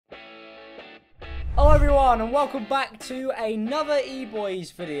Hello everyone and welcome back to another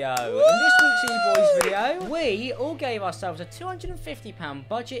Eboys video. In this week's Eboys video, we all gave ourselves a £250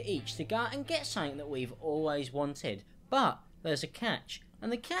 budget each to go out and get something that we've always wanted. But there's a catch. And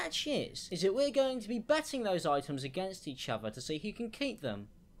the catch is that we're going to be betting those items against each other to see who can keep them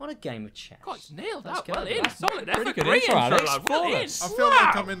on a game of chess. God, it's nailed that. Well in. Solid effort. Pretty good Great intro, Alex. lad. Well in. I feel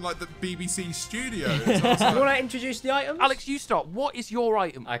like I'm in like the BBC studio. You want to introduce the items? Alex, you start. What is your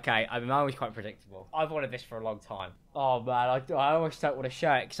item? Okay, I mean, mine was quite predictable. I've wanted this for a long time. Oh man, I almost don't want to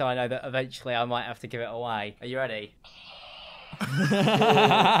show it because I know that eventually I might have to give it away. Are you ready? Whose is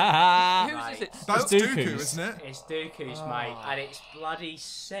it? That's Dooku, isn't it? It's Dooku's, mate, and it's bloody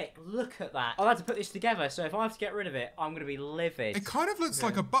sick. Look at that. I'll have to put this together, so if I have to get rid of it, I'm going to be livid. It kind of looks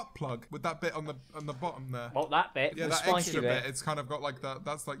like a butt plug with that bit on the bottom there. What, that bit? Yeah, the that spiky extra bit. It's kind of got like that.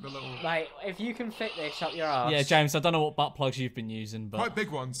 That's like the little. Mate, if you can fit this up your ass. Yeah, James, I don't know what butt plugs you've been using, but... Quite big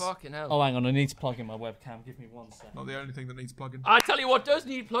ones. Fucking hell. Oh, hang on, I need to plug in my webcam. Give me 1 second. Not the only thing that needs plugging. I tell you what does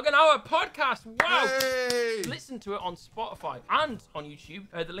need plugging, our podcast. Wow. Hey! Listen to it on Spotify and on YouTube.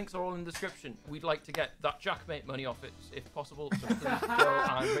 The links are all in the description. We'd like to get that Jackmate money off it, if possible. So please go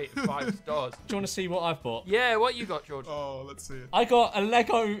and rate it 5 stars. Do you want to see what I've bought? Yeah, what you got, George? Oh, let's see it. I got a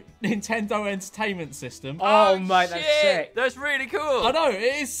Lego Nintendo Entertainment System. Oh, mate, that's shit. sick. That's really cool. I know, it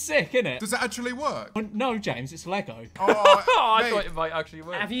is sick, isn't it? Does it actually work? No, James, it's Lego. Oh, I mate. thought it might actually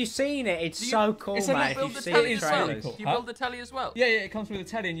work. Have you seen it? It's so cool, it's a mate. little If you've build the seen telly the as well. trailers. cool. Do you build the telly as well? Yeah, it comes with a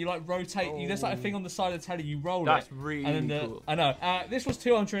telly and you like rotate. There's like a thing on the side of the telly, you roll That's it. really and then cool. I know. This was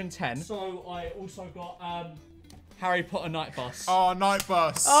 210. So I also got Harry Potter Night Bus. Oh, Night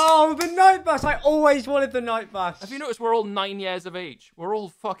Bus. Oh, the night bus! I always wanted the night bus. Have you noticed we're all 9 years of age? We're all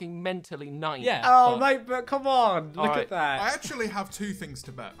fucking mentally 9. Yeah. Oh, but- mate, but come on, look Alright. at that. I actually have 2 things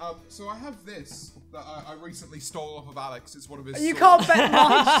to bet. So I have this that I recently stole off of Alex. It's one of his. You swords. can't bet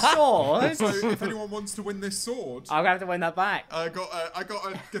my sword. So if anyone wants to win this sword, I'm gonna have to win that back. I got a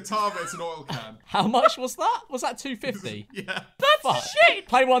guitar, but it's an oil can. How much was that? Was that 250? Yeah. That's Fuck. shit!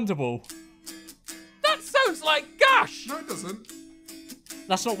 Play Wonderball. That sounds like gash! No, it doesn't.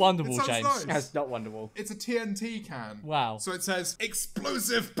 That's not Wonderball, It sounds James. nice. That's not wonderfful. It's a TNT can. Wow. So it says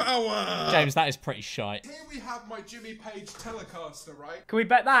explosive power. James, that is pretty shite. Here we have my Jimmy Page Telecaster, right? Can we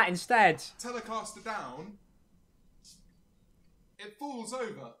bet that instead? Telecaster down. It falls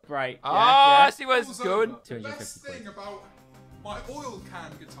over. Great. Ah, Yeah, I see where this is Falls going. over. The 250 best quid. thing about my oil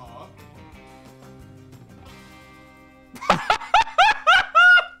can guitar.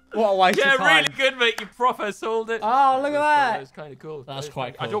 What a waste Yeah, of time. really good, mate. You proper sold it. Oh, look at that. That's kind of cool. That's That is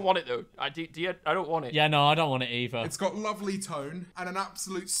quite I cool. don't want it, though. I don't want it. Yeah, no, I don't want it either. It's got lovely tone and an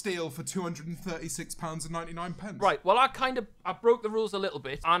absolute steal for £236.99. Right, well, I broke the rules a little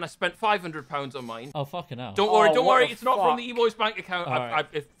bit, and I spent £500 on mine. Oh, fucking hell. Don't worry, what the it's not from fuck? the Eboys bank account. Alright.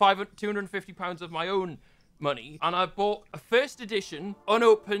 It's £250 of my own money, and I bought a first edition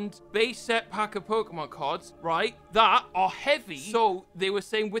unopened base set pack of Pokemon cards, right, that are heavy. So they were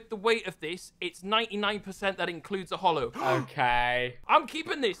saying with the weight of this, it's 99% that includes a holo. Okay. I'm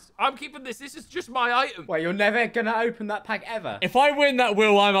keeping this. This is just my item. Well, you're never gonna open that pack ever. If I win that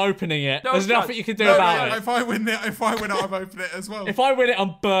wheel, I'm opening it. No There's chance. nothing you can do No, about no, it. if I win it, I've opened it as well. If I win it,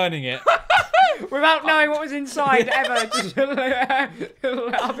 I'm burning it. Without knowing what was inside ever, just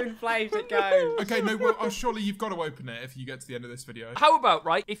up in flames it goes. Okay, no, well, surely you've got to open it if you get to the end of this video. How about,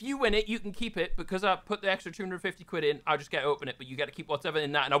 right, if you win it, you can keep it because I put the extra 250 quid in. I'll just get to open it, but you get to keep whatever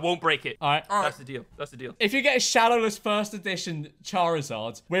in that, and I won't break it. All right. That's the deal. That's the deal. If you get a Shadowless first edition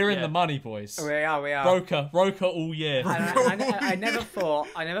Charizard, we're in Yeah. the money, boys. We are. Roker all year. And I never thought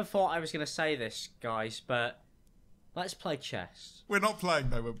I was gonna say this, guys, but let's play chess. We're not playing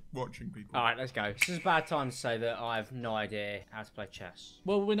though, we're watching people. All right, let's go. This is a bad time to say that I have no idea how to play chess.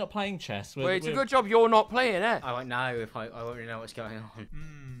 Well, we're not playing chess. Well, it's a good job you're not playing, eh? I won't know if I won't really know what's going on.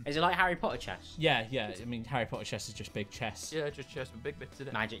 Is it like Harry Potter chess? Yeah. I mean, Harry Potter chess is just big chess. Yeah, just chess with big bits in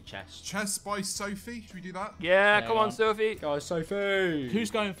it. Magic chess. Chess by Sophie, should we do that? Yeah, Yeah, come go on, on. Sophie. Guys, Sophie.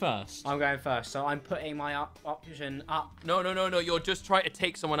 Who's going first? I'm going first, so I'm putting my option up. No. You're just trying to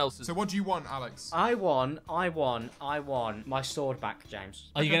take someone else's. So what do you want, Alex? I won my sword back,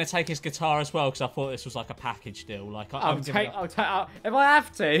 James. Are you going to take his guitar as well? Because I thought this was like a package deal. Like, I'll take. If I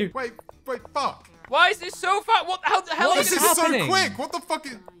have to. Wait, fuck. Why is this so fat? What the hell? What is This is is so happening? quick. What the fuck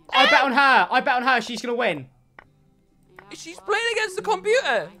is... I bet on her. She's gonna win. She's playing against the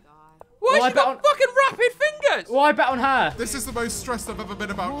computer. Why Well, I has she got bet fucking rapid fingers? Well, I bet on her. This is the most stressed I've ever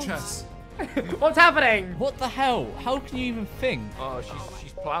been about chess. What's happening? What the hell? How can you even think? Oh,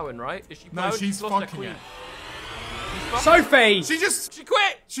 she's plowing, right? Is she No, plowing? she's lost her fucking queen. it. She's Sophie! She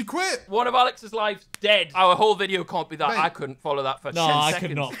quit. She quit. One of Alex's lives dead. Our whole video can't be that. Mate. I couldn't follow that for 10 No, I seconds.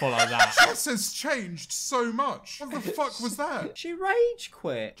 could not follow that. This has changed so much. What the fuck was that? She rage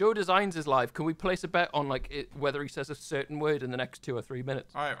quit. Joe Designs is live. Can we place a bet on whether he says a certain word in the next 2 or 3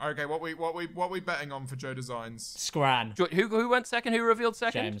 minutes? All right, okay. What we betting on for Joe Designs? Scran. Who went second? Who revealed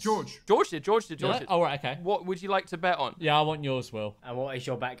second? James. George. George did. Yeah? Did. Oh, right, okay. What would you like to bet on? Yeah, I want yours, Will. And what is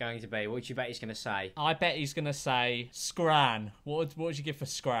your bet going to be? What would you bet he's going to say? I bet he's going to say Scran. What would you give for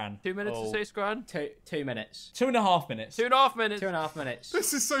Scran? 2 minutes to say Scran? 2 minutes. 2.5 minutes. 2.5 minutes. 2.5 minutes.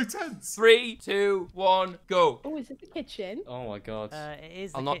 This is so tense. 3, 2, 1, go. Oh, is it the kitchen? Oh my god. It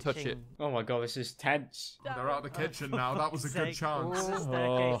is. I'll the not kitchen. touch it. Oh my god, this is tense. They're out of the kitchen now. That was a good There's chance. a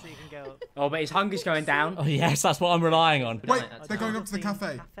staircase so you can go up. Oh, but his hunger's going down. Oh, yes, that's what I'm relying on. Wait, That's they're going up to the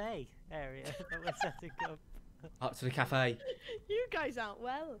cafe. Cafe area that we're setting up. Up to the cafe. You guys aren't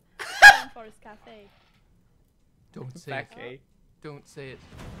well. Forest Cafe. Don't say it. Becky. Don't say it.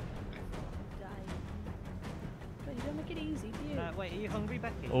 Die. But you don't make it easy, do you? Wait, are you hungry,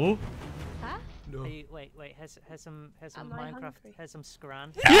 Becky? Oh. Huh? No. Are you, wait. Here's some Am I Minecraft. hungry? Here's some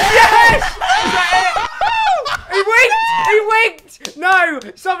scran. He winked! He winked! No!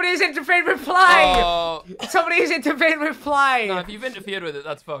 Somebody has interfered with play! Oh. Somebody has interfered with play! No, if you've interfered with it,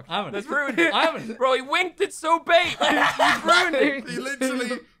 that's fucked. I haven't. That's ruined it. I haven't. Bro, he winked it so bait. You've ruined it. He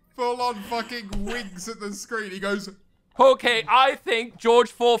literally full on fucking winks at the screen. He goes, Okay, I think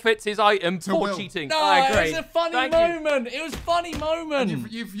George forfeits his item for Will. cheating. No, I agree. it was a funny Thank you. moment. It was a funny moment.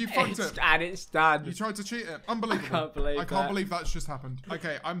 you fucked it. And it's done. You tried to cheat it. Unbelievable. I can't believe I can't that. believe that's just happened.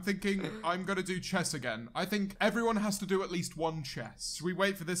 Okay, I'm thinking I'm going to do chess again. I think everyone has to do at least one chess. Should we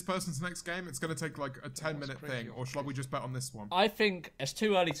wait for this person's next game? It's going to take like a 10-minute thing. Or shall we just bet on this one? I think it's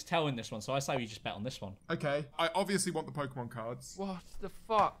too early to tell in this one, so I say we just bet on this one. Okay, I obviously want the Pokemon cards. What the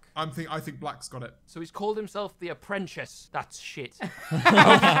fuck? I think Black's got it. So he's called himself the Apprentice. That's shit.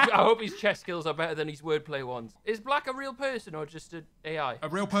 I hope his chess skills are better than his wordplay ones. Is Black a real person or just an AI? A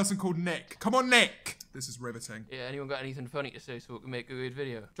real person called Nick. Come on, Nick! This is riveting. Yeah, anyone got anything funny to say so we can make a good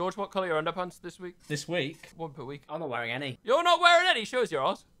video? George, what colour are your underpants this week? This week, One per week. I'm not wearing any. You're not wearing any, shows your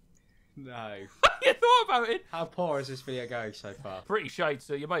ass. No. You thought about it. How poor is this video going so far? Pretty shite,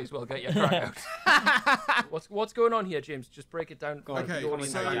 so you might as well get your crack out. What's going on here, James? Just break it down. Go on. Okay, Go on,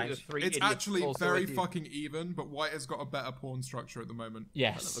 so James. it's actually very fucking even, but White has got a better pawn structure at the moment.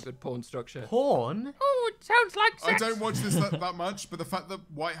 yes. A good pawn structure. Porn? Oh, it sounds like I sex. don't watch this that much, but the fact that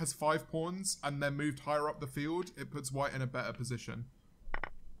White has 5 pawns and they're moved higher up the field, it puts White in a better position.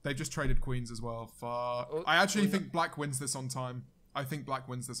 They've just traded queens as well. Fuck. I actually think Black wins this on time. I think Black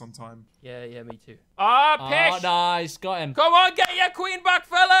wins this on time. Yeah, me too. Ah, Oh, pish! nice. Got him. Come on, get your queen back,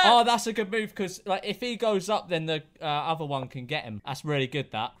 fella! Oh, that's a good move because like if he goes up, then the other one can get him. That's really good.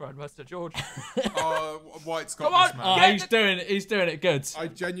 That. Grandmaster George. White's got Come this, on, man. Oh, Get he's doing it good. I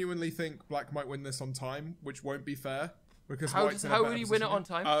genuinely think Black might win this on time, which won't be fair. Because How White's does- in a how better would he win it position. on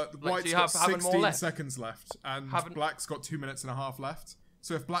time? Like, White's do you got have more 16 left? seconds left, and Haven't- Black's got 2 minutes and a half left.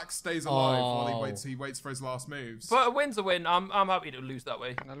 So if Black stays alive while Oh. he waits for his last moves. But a win's a win. I'm happy to lose that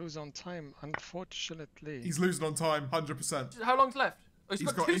way. I lose on time, unfortunately. He's losing on time, 100%. How long's left? Oh,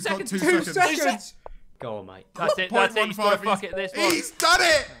 He's got 2 seconds. 2 2 seconds. seconds! Go on, mate. That's it. That's it. He's got to 0.15, fuck it this one. He's done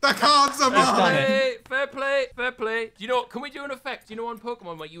it! The cards are done mine! it. Hey, fair play, fair play. Do you know? Can we do an effect? You know, on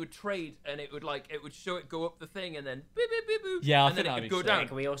Pokemon where you would trade and it would show it go up the thing and then beep, beep, beep, boop, Yeah, I and think then it that'd could be go sick. down.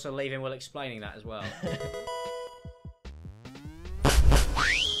 Can we also leave him while explaining that as well?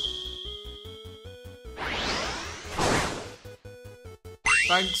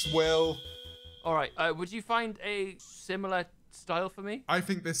 Thanks, Will. All right. Would you find a similar style for me? I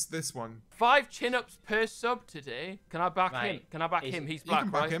think this one. 5 chin-ups per sub today. Can I back him? Mate, Can I back is- him? He's You black,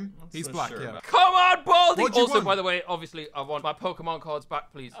 can back right? him. He's so black, sure yeah. about Come on, Baldy! What do you Also, want? by the way, obviously, I want my Pokemon cards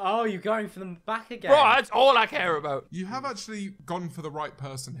back, please. Oh, you're going for them back again? Bro, that's all I care about. You have actually gone for the right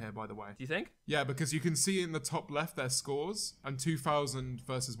person here, by the way. Do you think? Yeah, because you can see in the top left their scores, and 2,000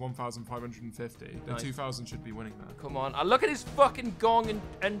 versus 1,550. The 2,000 should be winning that. Come on. Look at his fucking gong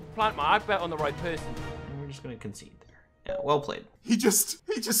and plant my. I bet on the right person. We're just going to concede there. Yeah, well played. He just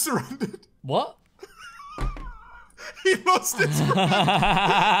surrendered. What? He lost his round.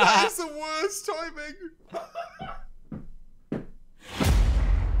 That is the worst timing.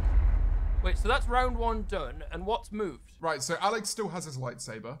 Wait, so that's round 1 done, and what's moved? Right, so Alex still has his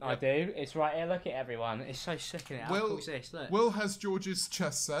lightsaber. I do. It's right here. Look at everyone. It's so sick in it. How cool is this? Look. Will has George's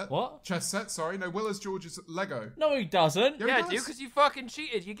chess set. What? Chess set, sorry. No, Will has George's Lego. No, he doesn't. Yeah, Yeah, he dude, does. because you fucking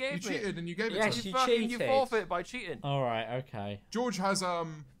cheated. You You gave me. cheated and you gave it Yes, to him. You you fucking cheated. forfeit by cheating. All right. Okay. George has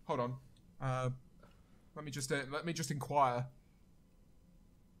hold on. Let me just inquire.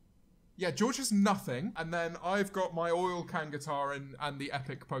 Yeah, George has nothing, and then I've got my oil can guitar and the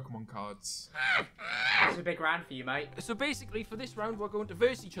epic Pokemon cards. It's a big round for you, mate. So basically, for this round, we're going to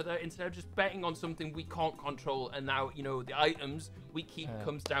verse each other instead of just betting on something we can't control. And now, you know, the items we keep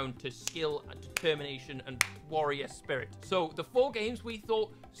comes down to skill and determination and warrior spirit. So the 4 games we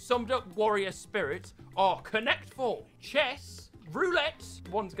thought summed up warrior spirit are Connect 4, chess, roulette,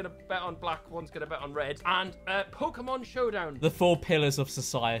 one's gonna bet on black, one's gonna bet on red, and Pokemon Showdown. The 4 pillars of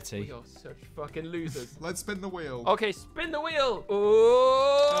society. We are such fucking losers. Let's spin the wheel. Okay, spin the wheel.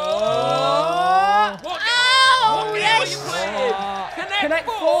 Oh! What game are you playing? Connect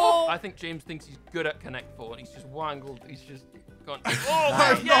 4. I think James thinks he's good at Connect 4, and he's just wangled. He's just gone. Oh,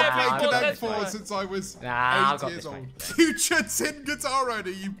 I've yeah, not big played ball, Connect let's 4 go. since I was I've 8 got years this, old. mate. Future tin guitar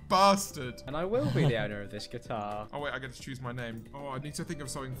owner, you bastard. And I will be the owner of this guitar. Oh wait, I get to choose my name. Oh, I need to think of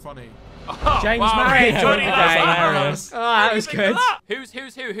something funny. James wow, Murray really? joined the That's game. hilarious. Oh, that was Think of good. that. Who's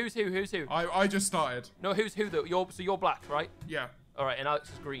who? I just started. No, who's who though? You're black, right? Yeah. All right, and Alex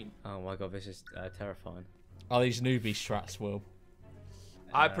is green. Oh my god, this is terrifying. Are these newbie strats, Will?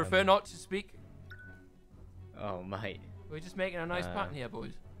 I prefer not to speak. Oh, mate. We're just making a nice pattern here,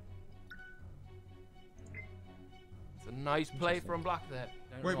 boys. It's a nice play from black there.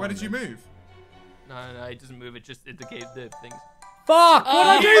 Don't Wait, wrong where did you me. move? No, it doesn't move. It just indicates the things. Fuck!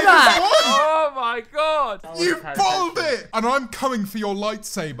 Why did I do that? Oh my god! You bottled it! And I'm coming for your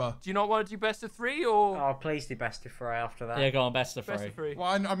lightsaber. Do you not want to do best of 3 or Oh, please do best of 3 after that. Yeah, go on, best of best 3. of 3?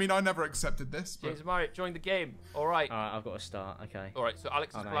 Well, I mean, I never accepted this, but James Marriott, join the game. All right. Alright, I've got to start. Okay. All right. So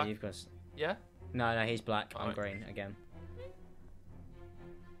Alex Oh is no, black. you've got. Yeah. No, he's black. I'm Alright. green again.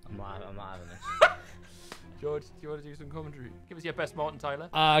 I'm not having this. George, do you want to do some commentary? Give us your best Martin Tyler.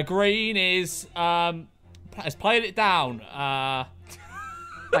 Green is has played it down.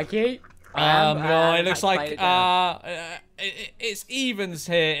 Thank you. Well, it looks I've like played it down. it's evens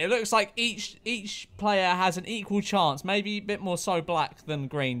here. It looks like each player has an equal chance. Maybe a bit more so black than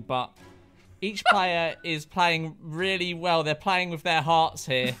green, but each player is playing really well. They're playing with their hearts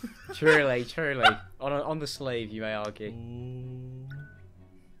here. Truly. On the sleeve, you may argue.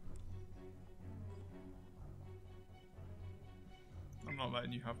 I'm not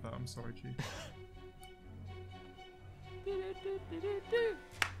letting you have that. I'm sorry, Chief.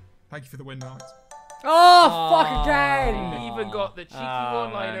 Thank you for the win, Alex. Oh, fuck again! We even got the cheeky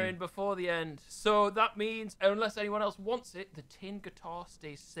one-liner in before the end. So that means, unless anyone else wants it, the tin guitar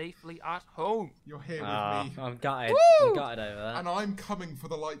stays safely at home. You're here with me. I'm gutted. I'm gutted over that. And I'm coming for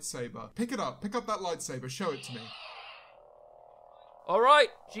the lightsaber. Pick it up. Pick up that lightsaber. Show it to me. All right,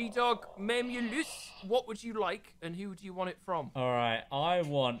 G-Dog Memulus, what would you like, and who do you want it from? All right, I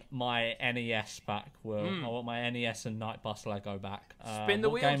want my NES back, Will. I want my NES and Night Bus Lego back. Spin the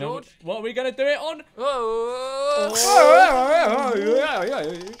what wheel, game George. What are we going to do it on? Oh!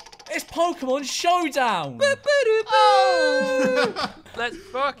 It's Pokemon Showdown! Let's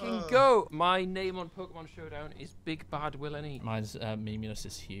fucking go. My name on Pokemon Showdown is Big Bad Willany. Mine's Memulus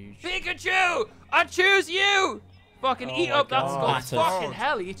is huge. Pikachu! I choose you! Fucking eat my up that God. skull. Fucking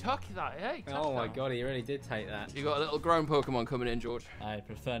hell, he took that, hey? Oh my god, he really did take that. You got a little ground Pokemon coming in, George. I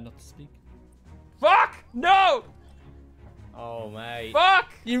prefer not to speak. Fuck! No! Oh, mate.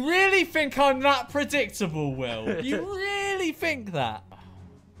 Fuck! You really think I'm that predictable, Will? You really think that?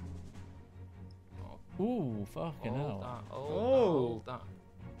 Ooh, fucking Hold hell. that, Oh. hold that.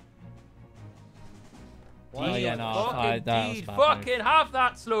 Oh, yeah, no, that was Dude, bad, fucking have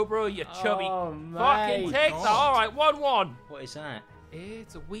that, slow bro, you chubby. Oh, Fucking mate. take that. All right, 1-1. What is that?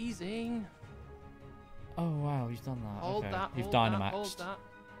 It's a wheezing. Oh, wow, he's done that. Hold okay. that. You've hold that, Dynamaxed. Hold that.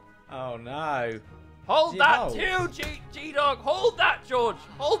 Oh no. Hold Is it that hold? too, G-Dog. Hold that, George.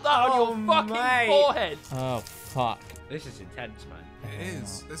 Hold that on Oh, your fucking mate. forehead. Oh, fuck. This is intense, man. It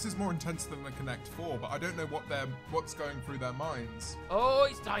is. This is more intense than the Connect 4, but I don't know what's going through their minds. Oh,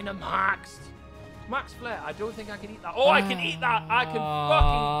 he's Dynamaxed. Max Flare. I don't think I can eat that. Oh, I can eat that. I can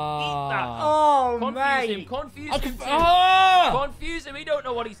fucking eat that. Oh, Confuse him. mate. Confuse I him. can, too. Confuse him. He don't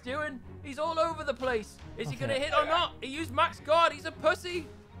know what he's doing. He's all over the place. Is he gonna hit or not? He used Max Guard. He's a pussy.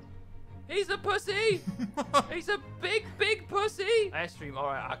 He's a pussy. He's a big, big pussy. Airstream. All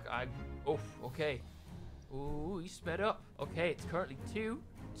right. Oof. Okay. Ooh, he's sped up. Okay, it's currently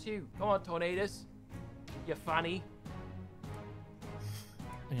 2-2. Come on, Tornadoes. You fanny.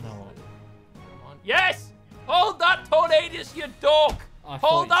 You know what? Come on. Yes! Hold that, Tornadoes, you dog! I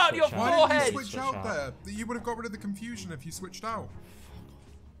Hold thought that you'd on your switch Why out. did you forehead! switch out there? You would have got rid of the confusion if you switched out.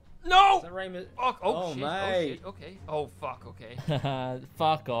 No! Is that Raymond? Oh, Oh, shit. mate. Oh, shit. Okay. Oh, fuck. Okay.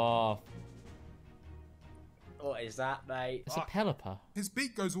 Fuck off. What is that, mate? It's a Pelipper. His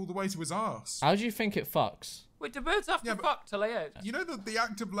beak goes all the way to his arse. How do you think it fucks? Wait, do birds have to fuck to lay eggs? You know that the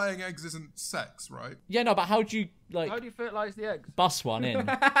act of laying eggs isn't sex, right? Yeah, no, but how do you How do you fertilize the eggs? bust one in?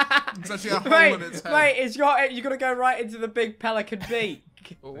 It's actually a hole in its head. Wait, you got to go right into the big pelican beak.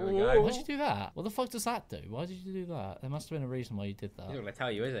 There we go. Why'd you do that? What the fuck does that do? Why did you do that? There must have been a reason why you did that. He's not going to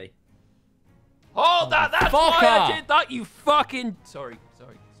tell you, is he? Hold that! That's why I did that, you fucking... Sorry.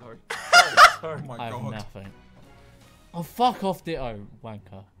 Oh my I have god. nothing. Oh, fuck off, Ditto,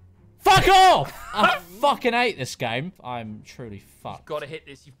 wanker. Fuck off! I fucking hate this game. I'm truly fucked. You've got to hit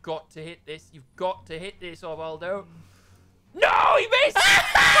this. You've got to hit this. You've got to hit this, Osvaldo. No, he missed!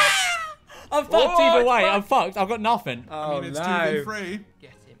 I'm fucked either way. I'm fucked. I've got nothing. I mean, it's 2v3.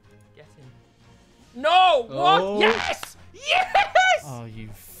 Get him. No! What? Yes! Yes! Oh, you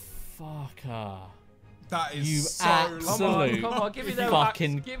fucker. That is You so absolute Come on, give me that.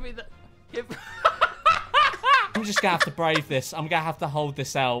 fucking... Give me that. Give... I'm just gonna have to brave this. I'm gonna have to hold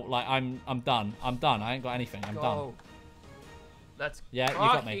this out. Like, I'm done. I'm done. I ain't got anything. I'm done. Let's Yeah, you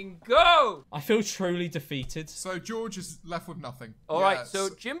got me. fucking go! I feel truly defeated. So George is left with nothing. All right, so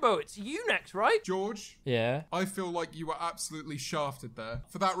Jimbo, it's you next, right? George, Yeah. I feel like you were absolutely shafted there.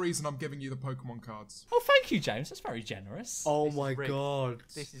 For that reason, I'm giving you the Pokemon cards. Oh, thank you, James. That's very generous. Oh This is my rigged. god.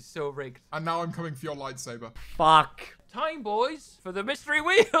 This is so rigged. And now I'm coming for your lightsaber. Fuck. Time, boys, for the mystery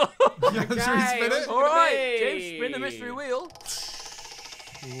wheel. Yeah, should we spin it? All right, James, spin the mystery wheel.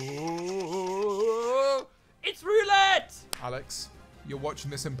 Ooh, it's roulette. Alex, you're watching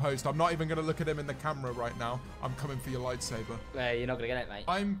this in post. I'm not even going to look at him in the camera right now. I'm coming for your lightsaber. You're not going to get it, mate.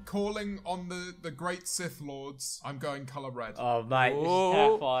 I'm calling on the great Sith Lords. I'm going color red. Oh, mate, this is Ooh.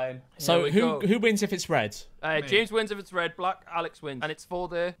 terrifying. So Here we go. who wins if it's red? James wins if it's red, black, Alex wins. And it's for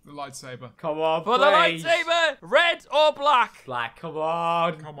the lightsaber. Come on, For please. the lightsaber, red or black? Black, come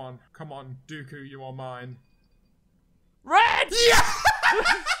on. Come on, Dooku, you are mine. Red! Yeah!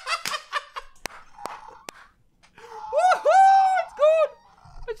 Woohoo!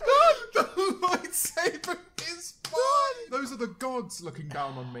 It's good! The lightsaber is mine! Those are the gods looking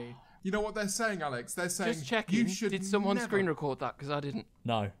down on me. You know what they're saying, Alex? They're saying Just checking. you should Did someone never... screen record that? Because I didn't.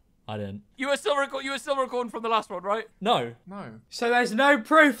 No, I didn't. You were still recording from the last one, right? No. No. So there's no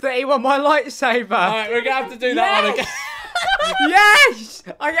proof that he won my lightsaber. All right, we're gonna have to do that one again. Yes!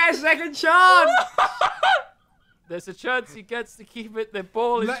 I get a second chance. There's a chance he gets to keep it. The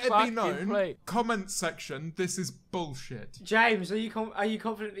ball is Let it back be in known, play. comment section, this is bullshit. James, are you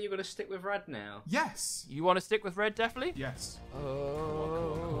confident that you're going to stick with red now? Yes. You want to stick with red, definitely? Yes. Come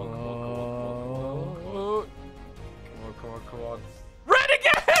on. Red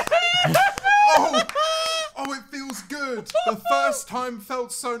again! Oh, it feels good. The first time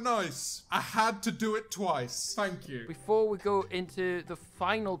felt so nice. I had to do it twice. Thank you. Before we go into the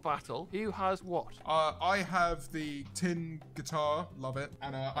final battle, who has what? I have the tin guitar, love it,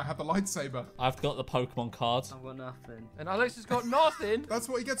 and I have the lightsaber. I've got the Pokemon card. I've got nothing. And Alex has got nothing. That's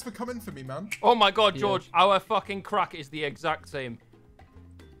what he gets for coming for me, man. Oh my god, George, our fucking crack is the exact same.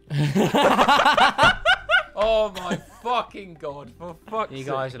 Oh my fucking god, for fuck's You sake.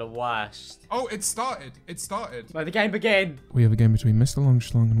 guys are the worst. Oh, it started. It started. Let the game begin. We have a game between Mr.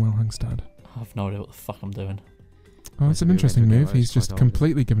 Longschlong and Wellhangstad. I've no idea what the fuck I'm doing. Oh, it's an interesting move. He's just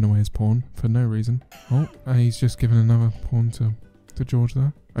completely given away his pawn for no reason. Oh, he's just given another pawn to George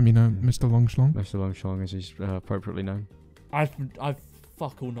there. I mean, Mr. Longschlong. Mr. Longschlong, as he's appropriately known. I've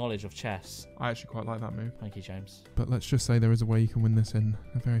fuck all knowledge of chess. I actually quite like that move. Thank you, James. But let's just say there is a way you can win this in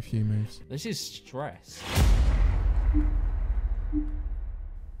a very few moves. This is stress.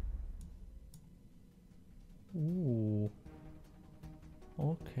 Ooh.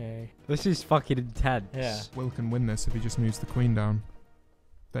 Okay. This is fucking intense. Yeah. Will can win this if he just moves the queen down.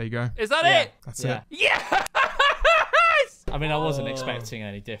 There you go. Is that Yeah. it? That's Yeah. it. Yes! I mean, I wasn't expecting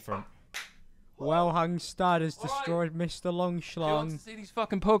any different. Wellhangstad has Alright. destroyed Mr. Do you want Longschlong. to see these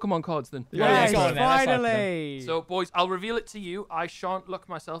fucking Pokemon cards then? Yeah, Yes, go on then, let's open finally. So, boys, I'll reveal it to you. I shan't look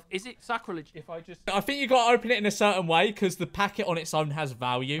myself. Is it sacrilege if I just... I think you got to open it in a certain way because the packet on its own has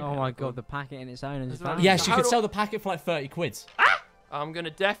value. Oh my god, the packet in its own is That's right. value. Yes, you How could do- sell the packet for like 30 quid. I'm going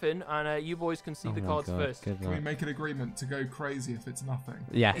to deafen, and you boys can see Oh the my cards God, first. good Can we luck. make an agreement to go crazy if it's nothing?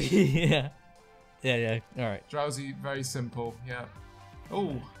 Yeah. Yeah. Yeah. All right. Drowsy, very simple. Yeah.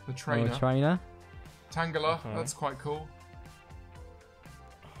 Oh, the trainer. Trainer. Tangela, Okay. that's quite cool.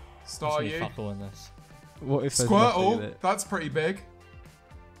 There's Staryu. fuck all in this. What if there's nothing in Squirtle, it? that's pretty big.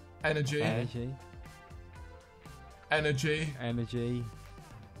 Energy. Energy. Energy. Energy.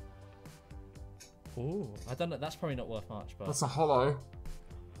 Ooh, I don't know. That's probably not worth much, but. That's a hollow.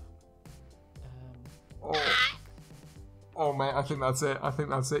 Oh. Oh, mate, I think that's it. I think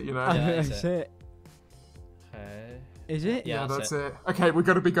that's it, you know. Yeah, That's that's it. Okay. Is it? Yeah, Yeah, that's that's it. Okay, we're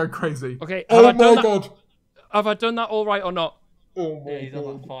going to be going crazy. Okay, Oh have I my done that? god. Have I done that all right or not? Yeah, he's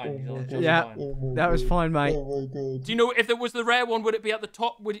on that fine. He's on just Yeah, fine. that was fine, mate. Do you know if it was the rare one, would it be at the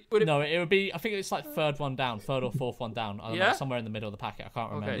top? Would it... No, it would be. I think it's like third one down, third or fourth one down. I don't know, Yeah? somewhere in the middle of the packet. I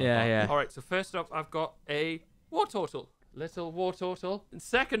can't remember. Okay. Yeah, yeah. All right, so first up, I've got a war turtle. Little war turtle. And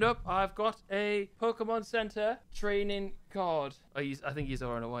second up, I've got a Pokemon Center training card. Oh, I think he's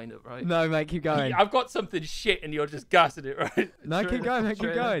on a wind-up, right? No, mate, keep going. Yeah, I've got something shit and you're just gassing it, right? No, keep going, mate,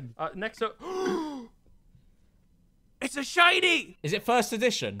 keep going. Next up... It's a shiny! Is it first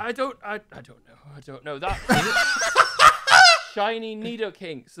edition? I don't know. That shiny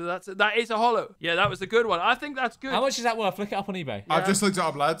Nidoking. So that is a holo. Yeah, that was a good one. I think that's good. How much is that worth? Look it up on eBay. I've just looked it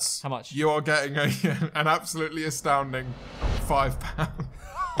up, lads. How much? You are getting an absolutely astounding £5.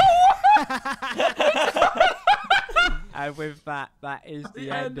 And with that, that is the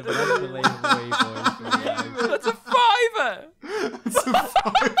end of an unbelievable Eboys video. That's a fiver. It's a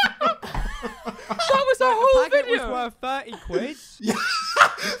 £5. That was a whole Packet video. was worth 30 quid. Yeah.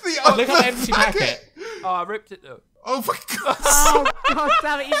 Look at the empty packet. Oh, I ripped it though. Oh my god. Oh, God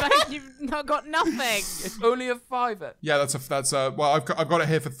damn it, you've not got nothing. It's only a fiver. Yeah, that's well, I've got it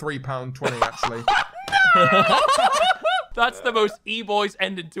here for £3.20 actually. That's the most Eboys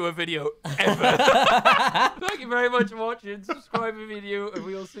ending to a video ever. Thank you very much for watching. Subscribe the video, and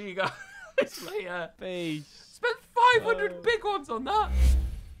we'll see you guys later. Peace. Spent 500 big ones on that.